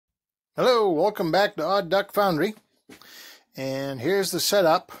Hello, welcome back to Odd Duck Foundry. And here's the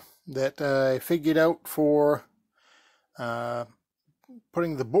setup that I figured out for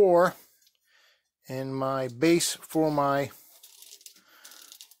putting the bore in my base for my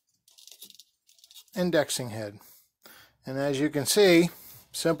indexing head. And as you can see,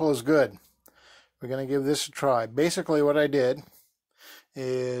 simple as good. We're going to give this a try. Basically what I did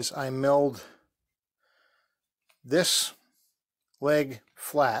is I milled this leg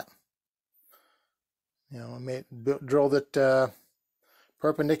flat. I drilled it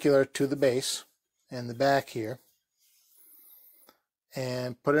perpendicular to the base and the back here,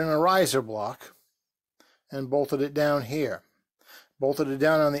 and put it in a riser block and bolted it down here. Bolted it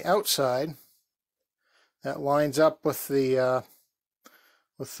down on the outside. That lines up with the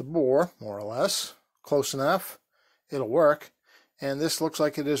bore, more or less. Close enough. It'll work. And this looks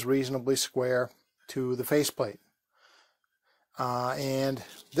like it is reasonably square to the faceplate. And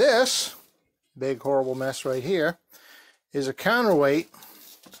this big horrible mess right here is a counterweight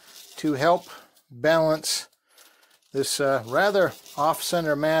to help balance this rather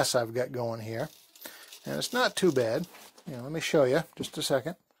off-center mass I've got going here. And it's not too bad. Let me show you just a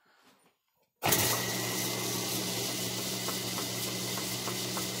second. It's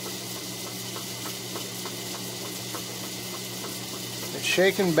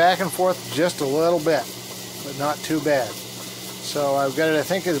shaking back and forth just a little bit, but not too bad. So I've got it, I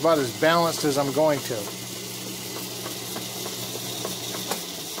think, about as balanced as I'm going to.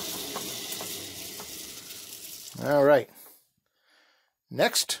 All right.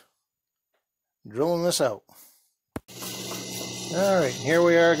 Next, drilling this out. All right, here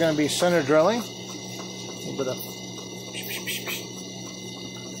we are going to be center drilling. A little bit of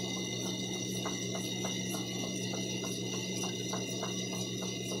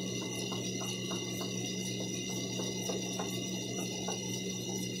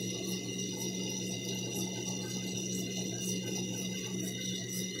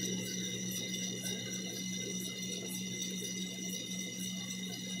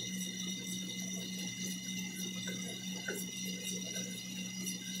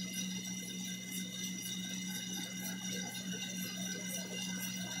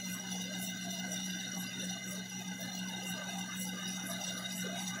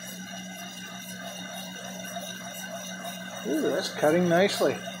ooh, that's cutting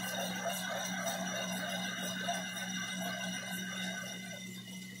nicely.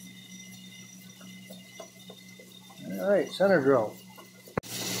 All right, center drill.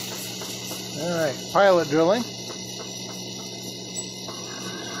 All right, pilot drilling.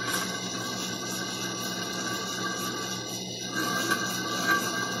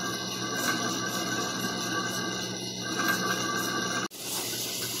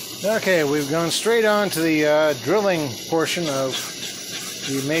 Okay, we've gone straight on to the drilling portion of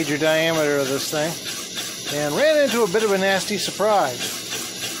the major diameter of this thing and ran into a bit of a nasty surprise.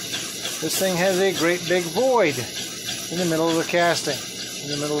 This thing has a great big void in the middle of the casting, in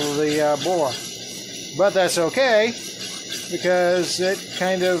the middle of the bore. But that's okay, because it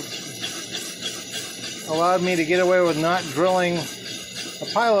kind of allowed me to get away with not drilling a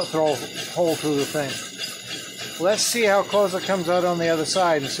pilot hole through the thing. Let's see how close it comes out on the other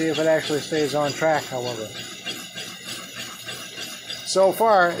side and see if it actually stays on track, however. So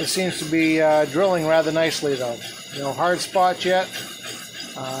far, it seems to be drilling rather nicely, though. No hard spots yet.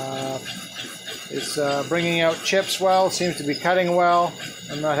 It's bringing out chips well, seems to be cutting well.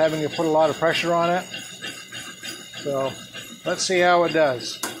 I'm not having to put a lot of pressure on it. So, let's see how it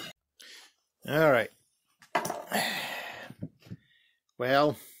does. All right.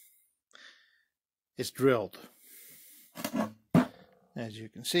 Well, it's drilled. As you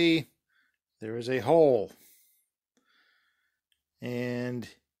can see, there is a hole. And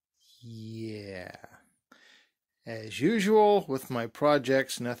yeah, as usual with my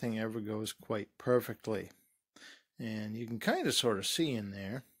projects, nothing ever goes quite perfectly. And you can kind of sort of see in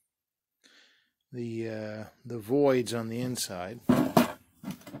there the voids on the inside that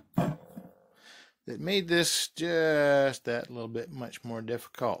made this just that little bit much more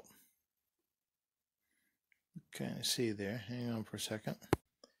difficult. Kind of see there. Hang on for a second.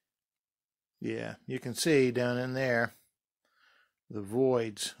 Yeah, you can see down in there the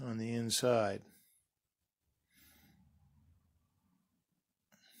voids on the inside.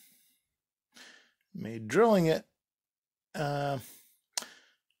 Made drilling it not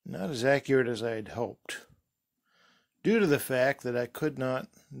as accurate as I had hoped, due to the fact that I could not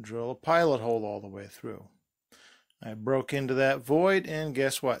drill a pilot hole all the way through. I broke into that void and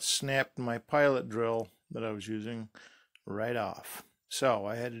guess what? Snapped my pilot drill that I was using right off. So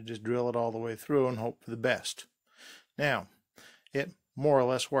I had to just drill it all the way through and hope for the best. Now, it more or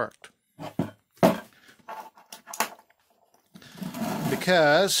less worked.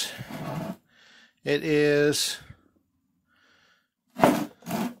 because it is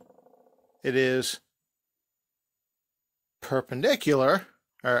perpendicular,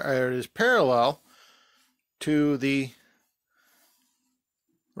 or it is parallel to the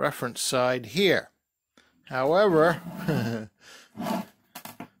reference side here. However,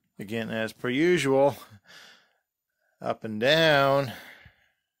 again, as per usual, up and down,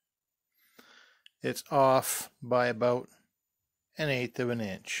 it's off by about 1/8 of an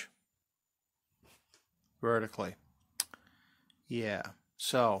inch vertically. Yeah,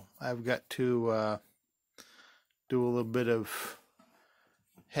 so I've got to do a little bit of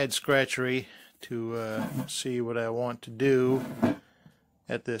head scratchery to see what I want to do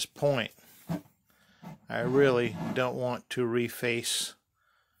at this point. I really don't want to reface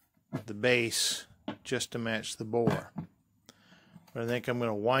the base just to match the bore. What I think I'm going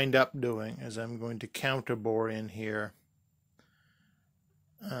to wind up doing is I'm going to counter bore in here,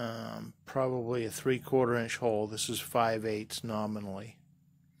 probably a 3/4 inch hole. This is 5/8 nominally.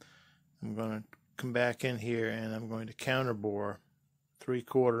 I'm going to come back in here and I'm going to counter bore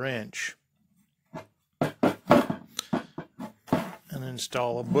 3/4 inch and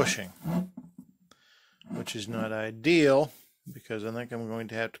install a bushing, which is not ideal because I think I'm going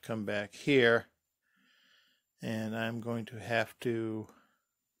to have to come back here and I'm going to have to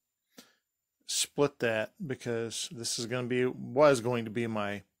split that, because this is going to be, was going to be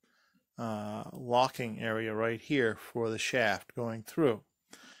my locking area right here for the shaft going through.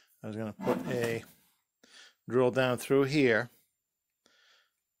 I was going to put a drill down through here,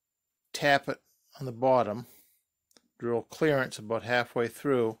 tap it on the bottom, drill clearance about halfway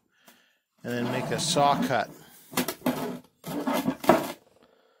through, and then make a saw cut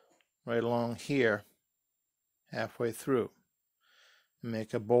right along here halfway through.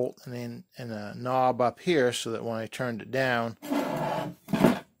 Make a bolt and a knob up here so that when I turned it down,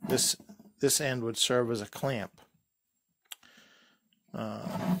 this end would serve as a clamp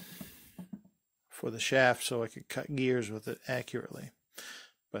for the shaft, so I could cut gears with it accurately.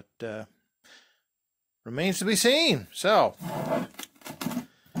 But remains to be seen. So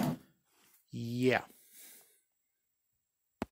yeah.